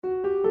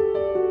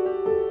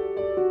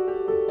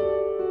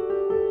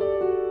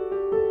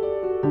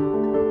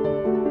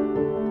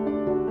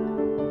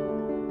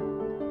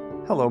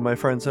Hello, my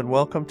friends, and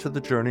welcome to the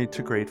Journey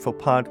to Grateful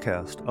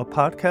podcast, a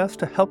podcast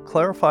to help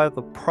clarify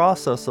the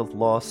process of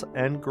loss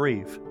and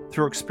grief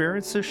through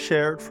experiences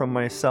shared from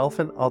myself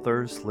and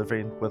others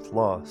living with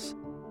loss.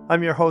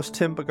 I'm your host,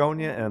 Tim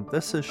Begonia, and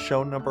this is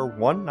show number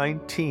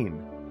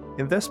 119.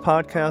 In this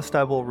podcast,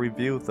 I will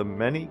review the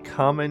many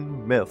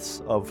common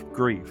myths of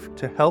grief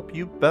to help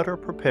you better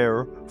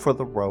prepare for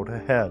the road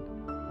ahead.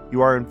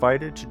 You are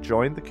invited to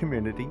join the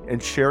community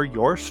and share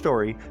your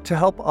story to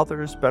help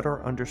others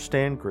better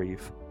understand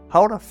grief,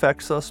 how it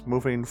affects us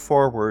moving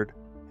forward,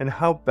 and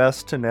how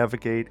best to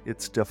navigate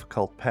its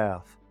difficult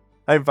path.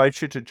 I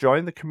invite you to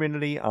join the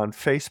community on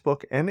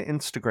Facebook and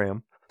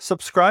Instagram,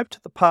 subscribe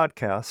to the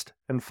podcast,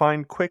 and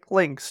find quick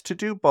links to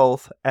do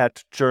both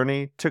at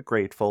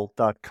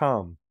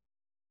journeytograteful.com.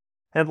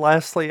 And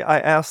lastly, I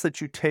ask that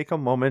you take a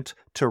moment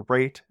to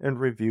rate and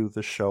review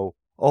the show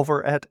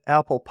over at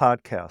Apple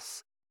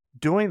Podcasts.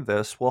 Doing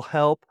this will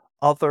help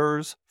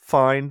others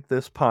find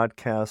this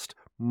podcast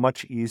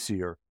much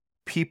easier.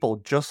 People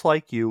just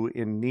like you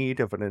in need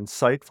of an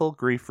insightful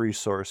grief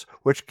resource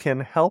which can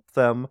help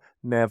them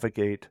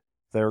navigate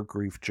their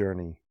grief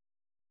journey.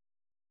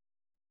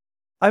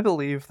 I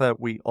believe that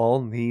we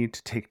all need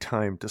to take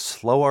time to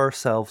slow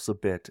ourselves a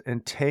bit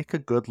and take a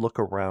good look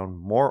around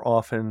more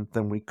often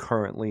than we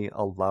currently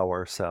allow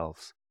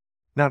ourselves.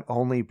 Not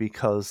only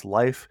because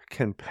life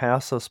can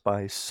pass us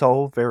by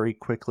so very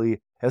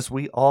quickly, as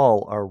we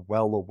all are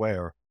well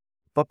aware,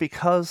 but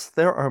because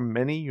there are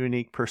many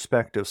unique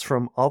perspectives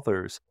from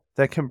others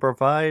that can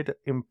provide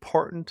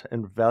important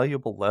and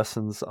valuable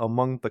lessons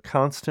among the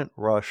constant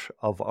rush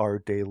of our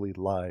daily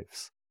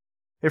lives.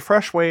 A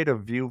fresh way to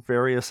view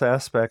various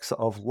aspects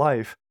of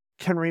life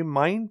can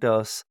remind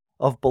us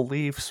of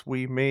beliefs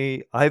we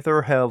may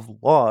either have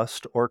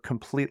lost or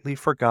completely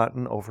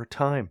forgotten over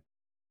time.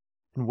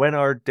 And when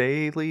our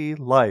daily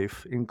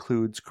life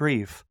includes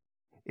grief,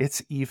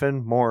 it's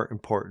even more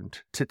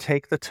important to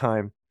take the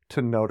time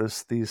to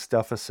notice these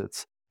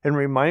deficits and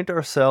remind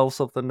ourselves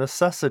of the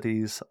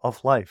necessities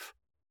of life.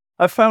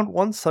 I've found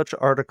one such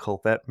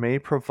article that may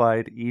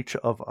provide each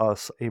of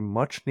us a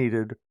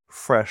much-needed,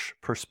 fresh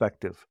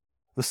perspective.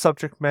 The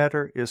subject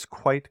matter is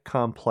quite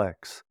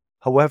complex.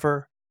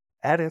 However,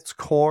 at its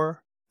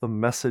core, the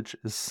message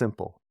is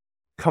simple,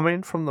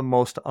 coming from the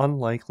most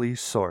unlikely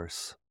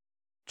source,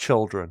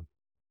 children.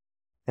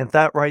 And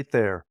that right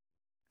there,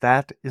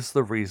 that is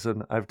the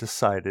reason I've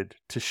decided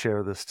to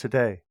share this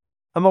today.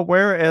 I'm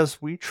aware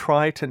as we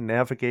try to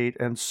navigate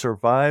and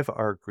survive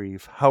our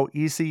grief, how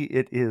easy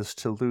it is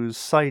to lose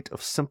sight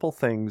of simple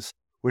things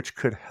which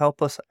could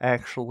help us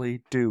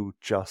actually do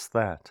just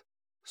that,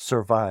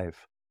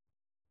 survive.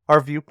 Our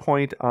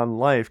viewpoint on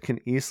life can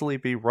easily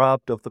be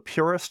robbed of the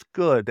purest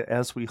good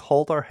as we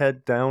hold our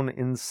head down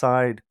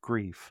inside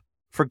grief,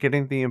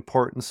 forgetting the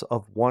importance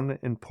of one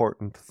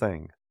important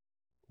thing,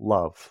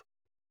 love.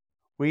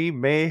 We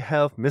may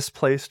have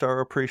misplaced our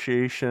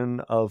appreciation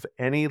of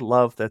any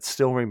love that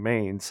still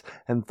remains,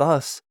 and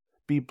thus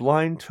be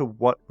blind to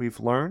what we've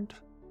learned,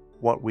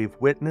 what we've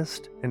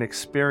witnessed and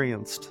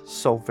experienced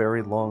so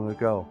very long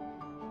ago.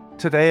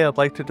 Today, I'd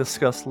like to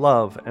discuss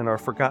love and our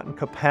forgotten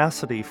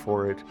capacity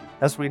for it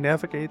as we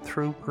navigate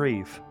through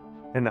grief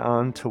and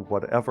on to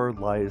whatever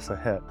lies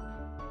ahead.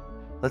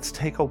 Let's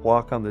take a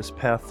walk on this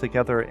path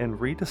together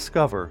and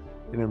rediscover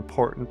an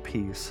important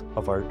piece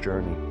of our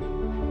journey.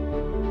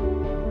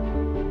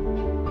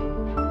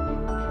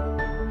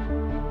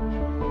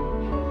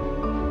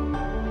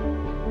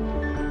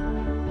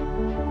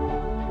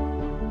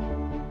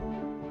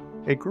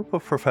 A group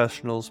of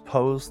professionals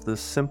posed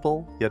this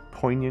simple yet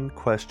poignant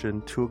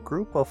question to a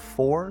group of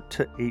 4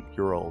 to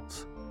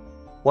 8-year-olds.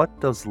 What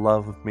does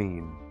love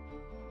mean?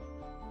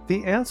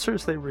 The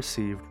answers they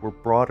received were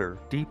broader,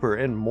 deeper,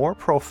 and more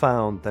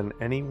profound than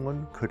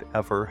anyone could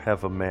ever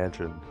have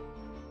imagined.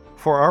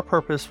 For our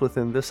purpose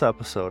within this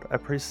episode, I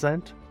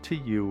present to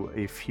you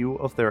a few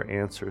of their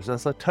answers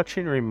as a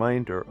touching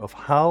reminder of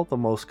how the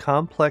most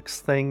complex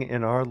thing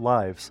in our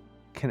lives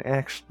can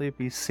actually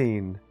be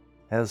seen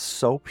as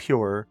so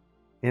pure,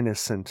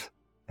 innocent,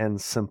 and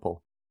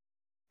simple.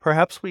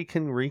 Perhaps we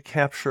can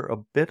recapture a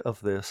bit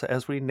of this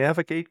as we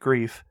navigate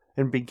grief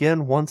and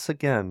begin once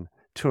again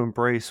to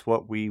embrace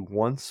what we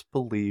once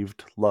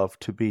believed love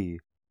to be,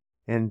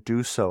 and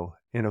do so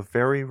in a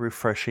very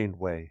refreshing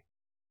way,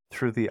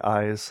 through the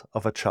eyes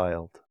of a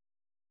child.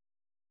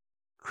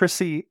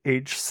 Chrissy,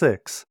 age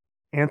 6,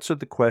 answered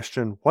the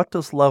question, "What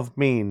does love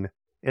mean?"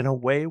 in a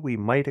way we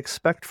might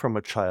expect from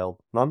a child.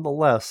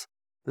 Nonetheless,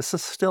 this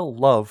is still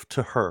love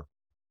to her.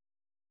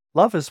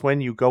 Love is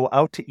when you go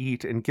out to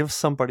eat and give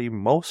somebody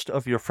most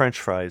of your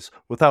French fries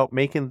without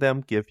making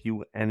them give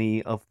you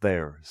any of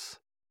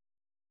theirs.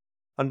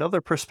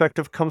 Another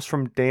perspective comes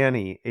from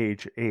Danny,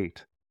 age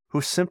 8,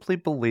 who simply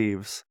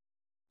believes,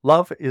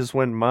 love is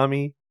when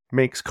mommy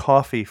makes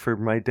coffee for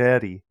my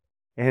daddy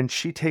and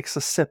she takes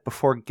a sip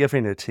before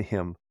giving it to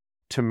him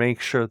to make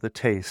sure the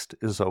taste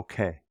is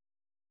okay.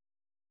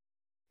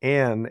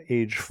 Anne,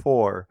 age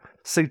 4,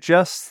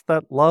 suggests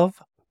that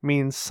love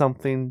means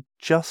something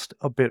just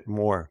a bit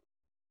more.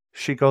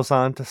 She goes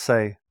on to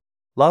say,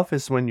 Love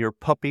is when your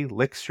puppy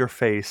licks your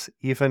face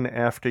even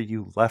after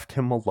you left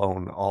him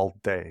alone all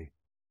day.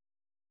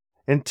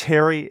 And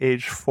Terry,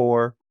 age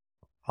 4,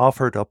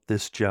 offered up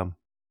this gem.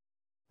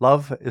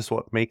 Love is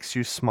what makes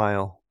you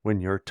smile when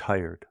you're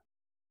tired.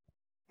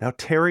 Now,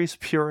 Terry's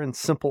pure and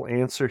simple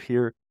answer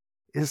here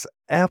is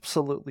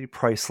absolutely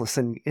priceless,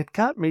 and it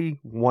got me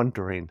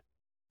wondering,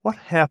 what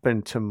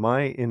happened to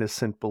my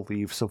innocent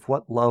beliefs of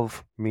what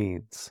love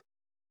means?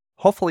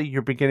 Hopefully,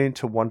 you're beginning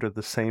to wonder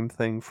the same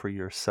thing for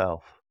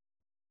yourself.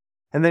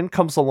 And then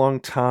comes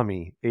along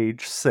Tommy,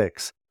 age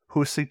 6,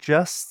 who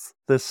suggests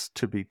this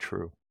to be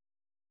true.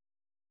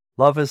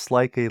 Love is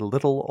like a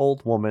little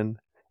old woman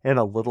and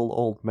a little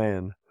old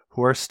man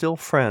who are still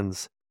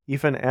friends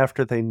even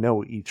after they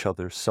know each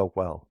other so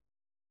well.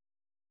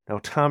 Now,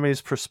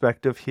 Tommy's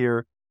perspective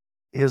here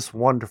is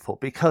wonderful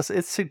because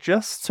it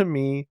suggests to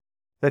me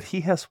that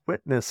he has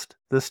witnessed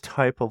this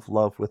type of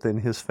love within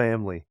his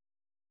family,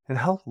 and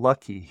how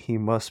lucky he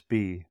must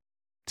be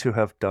to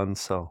have done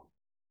so.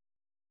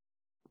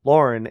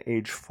 Lauren,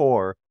 age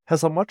 4,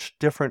 has a much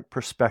different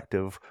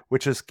perspective,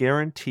 which is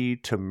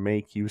guaranteed to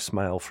make you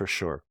smile for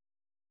sure.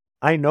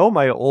 I know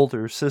my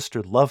older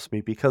sister loves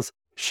me because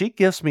she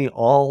gives me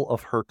all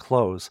of her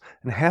clothes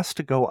and has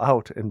to go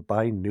out and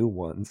buy new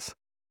ones.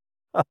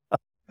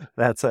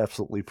 That's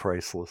absolutely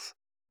priceless.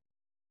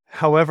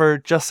 However,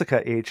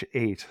 Jessica, age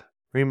 8,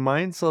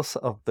 reminds us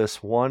of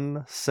this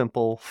one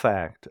simple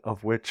fact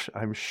of which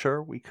I'm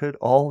sure we could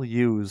all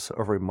use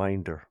a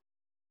reminder.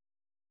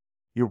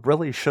 You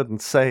really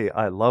shouldn't say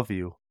I love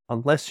you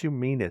unless you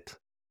mean it.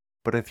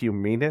 But if you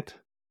mean it,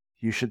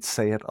 you should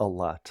say it a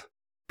lot.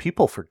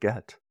 People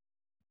forget.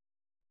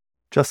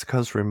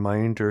 Jessica's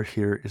reminder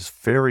here is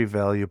very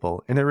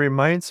valuable, and it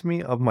reminds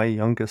me of my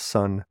youngest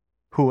son,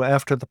 who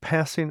after the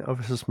passing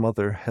of his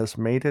mother has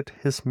made it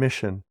his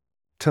mission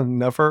to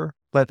never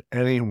let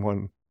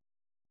anyone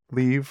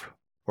leave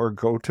or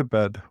go to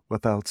bed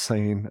without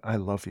saying, I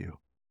love you.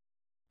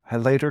 I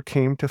later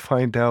came to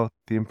find out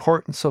the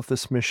importance of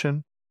this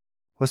mission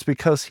was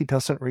because he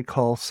doesn't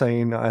recall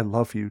saying I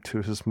love you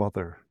to his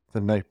mother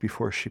the night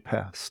before she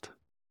passed.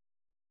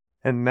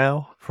 And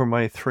now for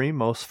my 3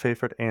 most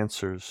favorite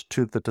answers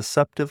to the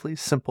deceptively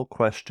simple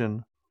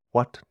question,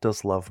 what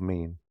does love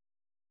mean?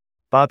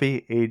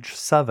 Bobby, age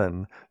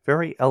 7,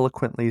 very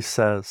eloquently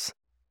says,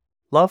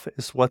 love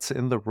is what's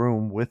in the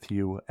room with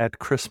you at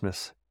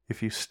Christmas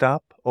if you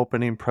stop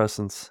opening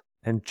presents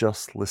and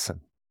just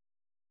listen.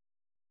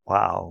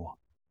 Wow.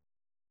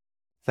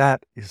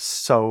 That is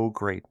so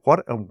great.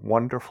 What a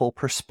wonderful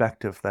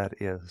perspective that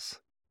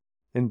is.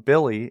 And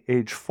Billy,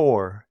 age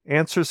 4,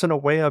 answers in a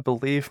way I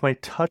believe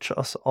might touch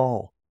us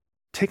all.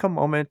 Take a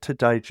moment to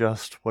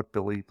digest what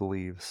Billy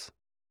believes.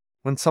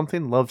 When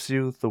something loves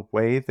you, the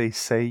way they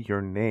say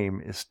your name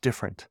is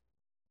different.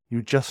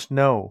 You just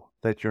know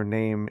that your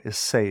name is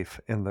safe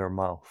in their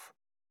mouth.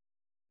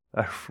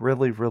 I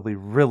really, really,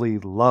 really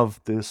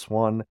love this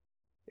one,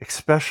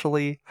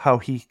 especially how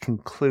he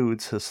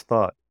concludes his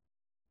thought.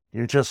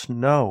 You just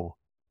know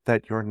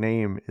that your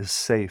name is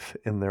safe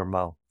in their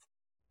mouth.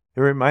 It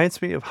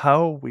reminds me of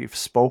how we've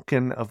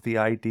spoken of the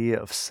idea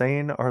of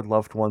saying our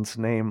loved one's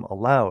name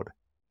aloud,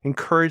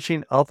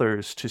 encouraging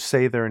others to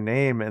say their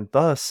name and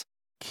thus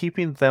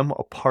keeping them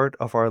a part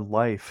of our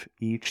life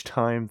each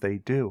time they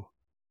do.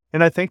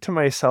 And I think to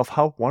myself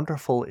how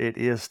wonderful it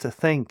is to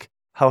think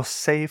how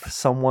safe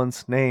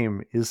someone's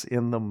name is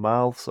in the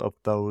mouths of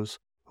those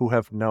who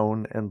have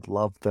known and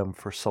loved them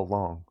for so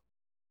long.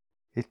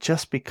 It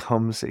just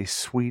becomes a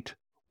sweet,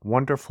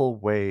 wonderful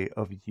way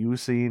of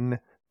using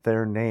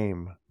their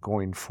name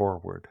going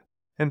forward.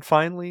 And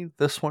finally,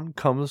 this one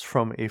comes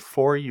from a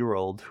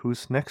 4-year-old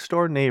whose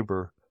next-door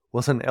neighbor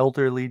was an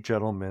elderly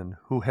gentleman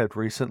who had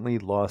recently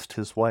lost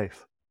his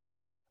wife.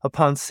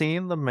 Upon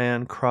seeing the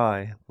man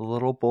cry, the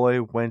little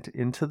boy went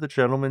into the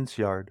gentleman's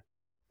yard,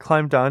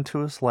 climbed onto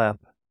his lap,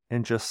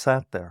 and just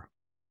sat there.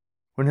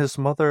 When his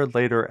mother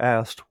later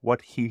asked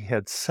what he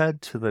had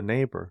said to the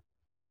neighbor,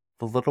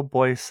 the little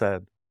boy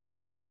said,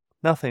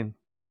 "Nothing,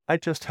 I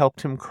just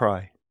helped him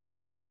cry."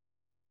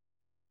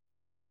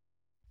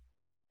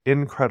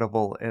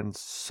 Incredible and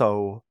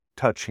so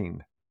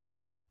touching.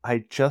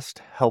 I just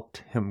helped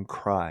him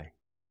cry.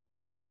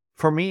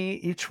 For me,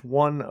 each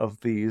one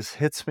of these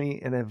hits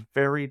me in a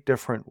very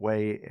different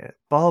way.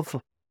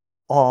 Above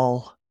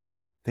all,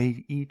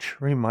 they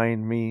each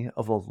remind me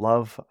of a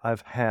love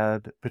I've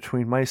had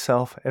between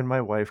myself and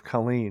my wife,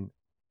 Colleen.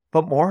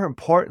 But more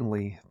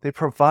importantly, they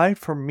provide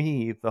for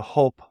me the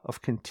hope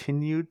of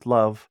continued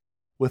love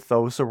with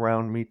those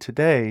around me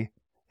today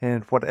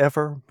and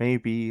whatever may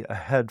be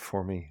ahead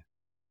for me.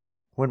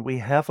 When we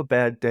have a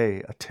bad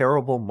day, a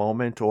terrible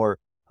moment, or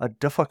a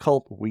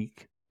difficult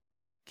week,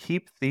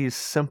 keep these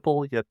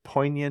simple yet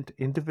poignant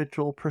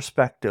individual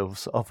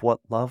perspectives of what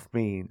love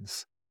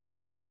means,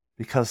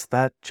 because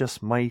that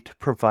just might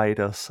provide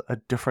us a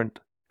different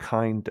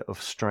kind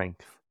of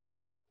strength.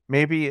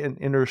 Maybe an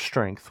inner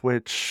strength,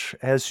 which,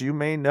 as you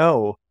may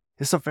know,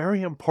 is a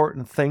very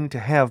important thing to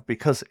have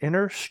because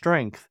inner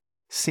strength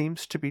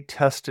seems to be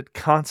tested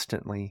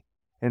constantly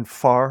and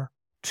far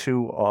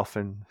too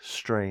often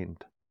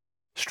strained.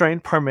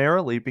 Strained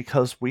primarily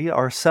because we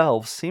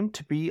ourselves seem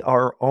to be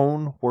our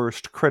own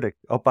worst critic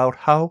about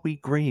how we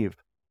grieve.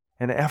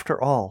 And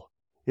after all,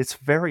 it's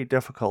very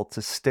difficult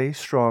to stay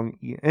strong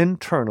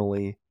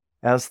internally,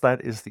 as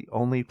that is the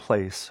only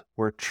place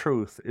where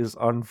truth is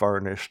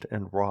unvarnished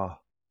and raw.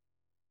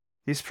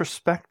 These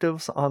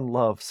perspectives on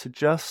love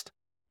suggest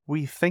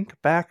we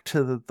think back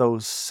to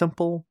those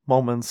simple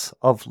moments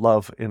of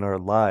love in our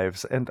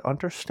lives and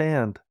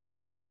understand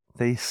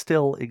they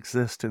still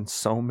exist in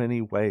so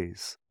many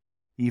ways,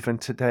 even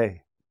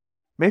today.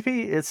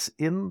 Maybe it's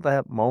in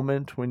that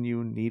moment when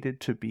you needed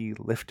to be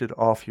lifted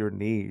off your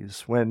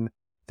knees, when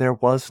there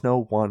was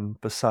no one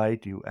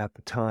beside you at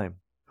the time.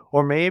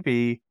 Or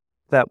maybe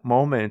that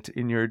moment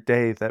in your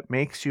day that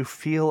makes you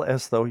feel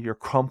as though you're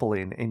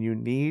crumbling and you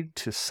need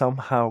to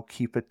somehow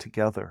keep it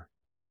together.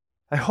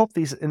 I hope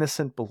these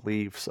innocent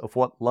beliefs of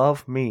what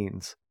love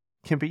means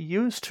can be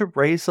used to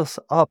raise us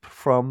up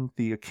from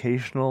the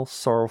occasional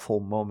sorrowful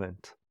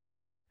moment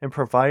and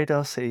provide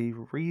us a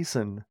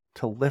reason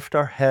to lift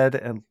our head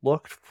and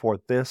look for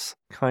this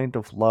kind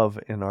of love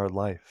in our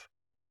life.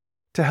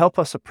 To help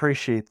us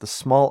appreciate the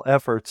small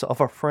efforts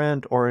of a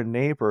friend or a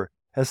neighbor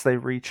as they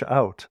reach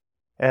out,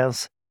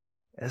 as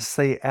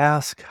they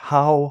ask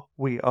how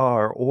we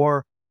are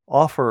or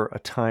offer a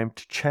time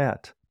to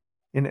chat.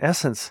 In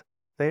essence,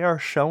 they are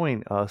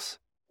showing us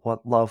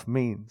what love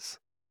means.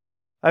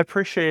 I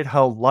appreciate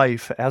how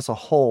life as a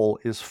whole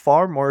is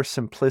far more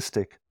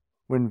simplistic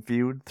when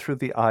viewed through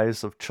the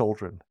eyes of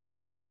children.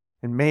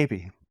 And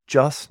maybe,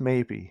 just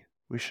maybe,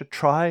 we should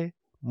try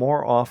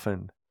more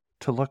often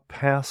to look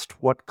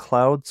past what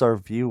clouds our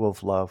view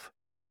of love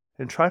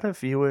and try to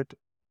view it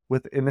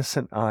with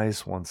innocent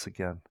eyes once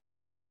again.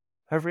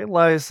 I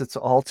realize it's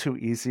all too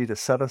easy to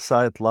set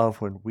aside love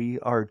when we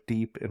are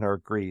deep in our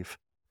grief,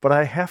 but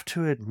I have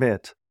to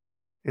admit,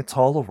 it's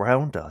all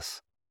around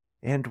us,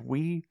 and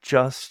we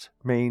just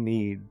may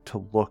need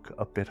to look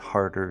a bit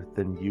harder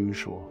than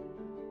usual,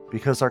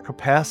 because our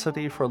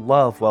capacity for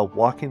love while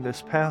walking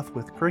this path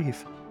with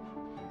grief,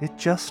 it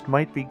just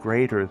might be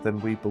greater than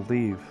we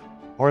believe,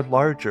 or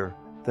larger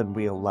than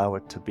we allow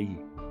it to be.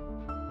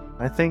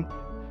 I think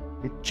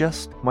it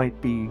just might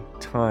be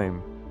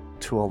time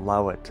to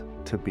allow it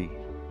to be.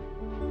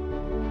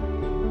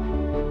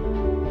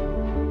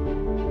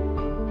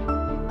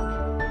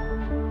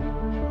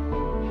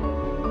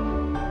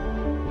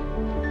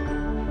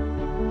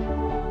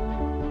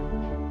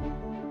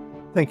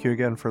 Thank you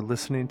again for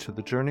listening to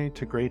the Journey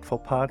to Grateful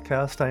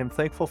podcast. I am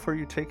thankful for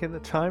you taking the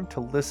time to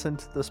listen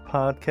to this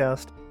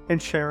podcast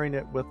and sharing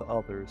it with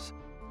others.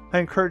 I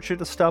encourage you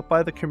to stop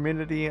by the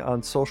community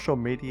on social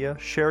media,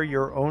 share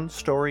your own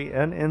story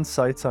and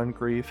insights on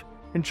grief,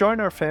 and join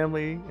our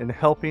family in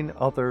helping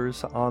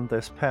others on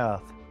this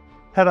path.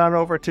 Head on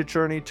over to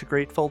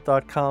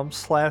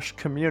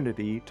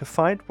journeytograteful.com/community to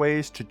find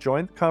ways to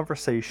join the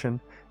conversation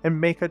and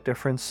make a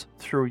difference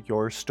through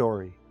your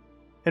story.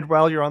 And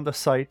while you're on the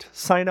site,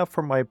 sign up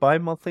for my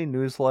bi-monthly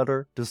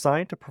newsletter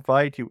designed to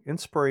provide you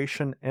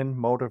inspiration and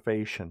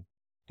motivation.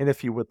 And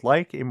if you would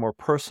like a more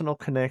personal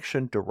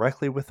connection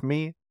directly with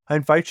me, I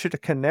invite you to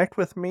connect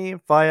with me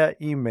via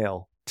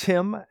email,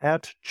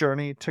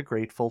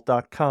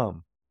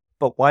 tim@journeytograteful.com.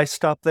 But why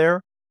stop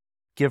there?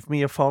 Give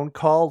me a phone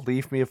call,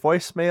 leave me a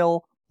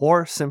voicemail,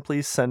 or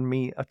simply send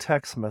me a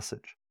text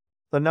message.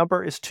 The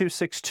number is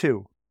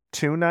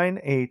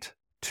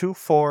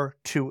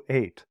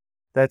 262-298-2428.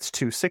 That's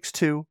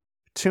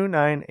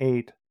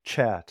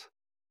 262-298-CHAT.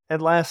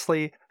 And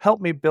lastly, help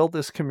me build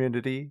this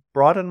community,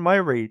 broaden my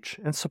reach,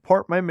 and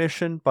support my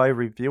mission by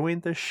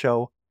reviewing this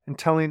show and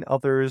telling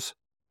others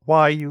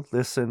why you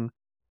listen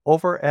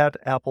over at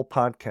Apple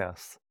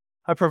Podcasts.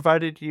 I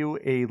provided you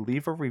a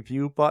leave a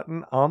review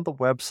button on the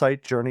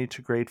website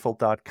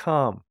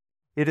journeytograteful.com.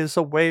 It is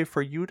a way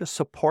for you to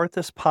support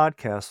this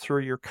podcast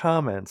through your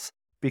comments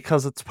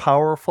because it's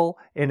powerful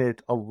and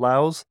it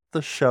allows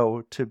the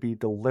show to be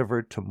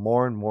delivered to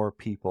more and more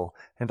people,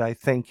 and I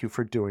thank you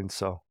for doing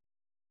so.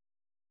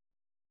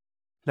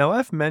 Now,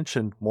 I've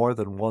mentioned more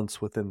than once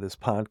within this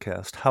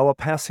podcast how a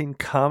passing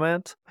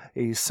comment,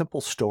 a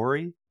simple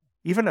story,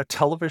 even a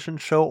television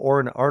show or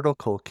an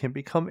article can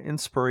become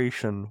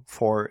inspiration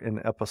for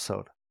an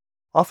episode,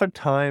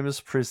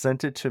 oftentimes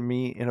presented to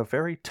me in a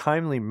very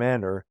timely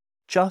manner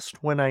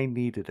just when I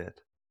needed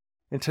it.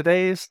 In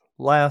today's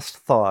last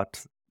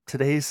thought,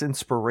 today's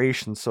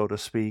inspiration, so to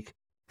speak,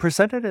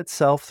 presented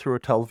itself through a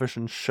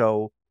television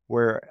show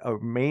where a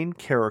main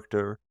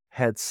character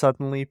had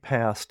suddenly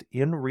passed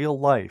in real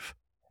life,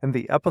 and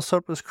the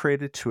episode was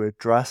created to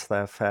address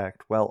that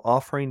fact while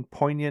offering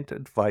poignant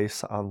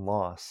advice on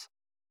loss.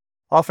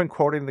 Often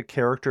quoting the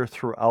character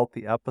throughout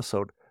the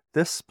episode,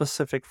 this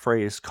specific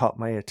phrase caught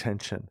my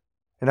attention,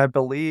 and I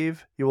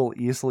believe you will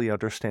easily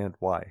understand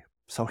why.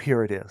 So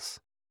here it is.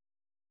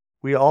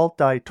 We all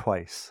die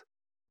twice,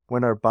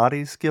 when our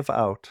bodies give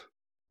out,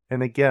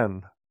 and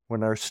again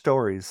when our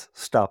stories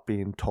stop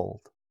being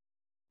told.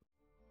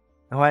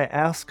 Now I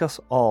ask us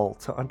all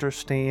to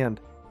understand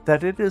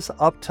that it is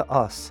up to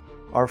us,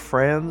 our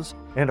friends,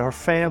 and our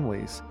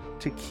families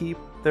to keep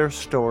their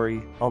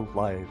story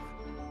alive.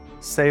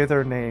 Say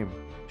their name,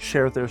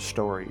 share their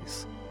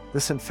stories.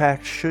 This, in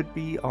fact, should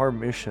be our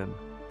mission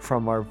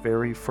from our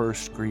very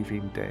first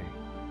grieving day.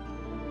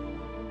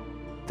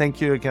 Thank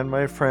you again,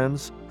 my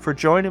friends, for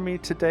joining me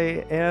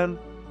today, and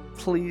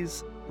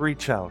please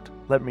reach out.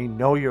 Let me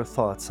know your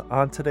thoughts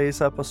on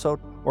today's episode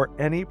or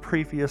any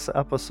previous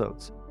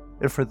episodes.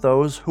 And for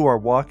those who are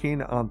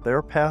walking on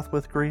their path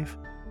with grief,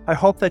 I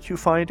hope that you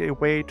find a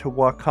way to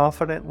walk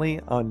confidently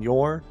on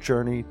your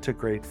journey to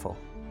grateful.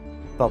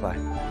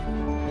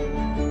 Bye-bye.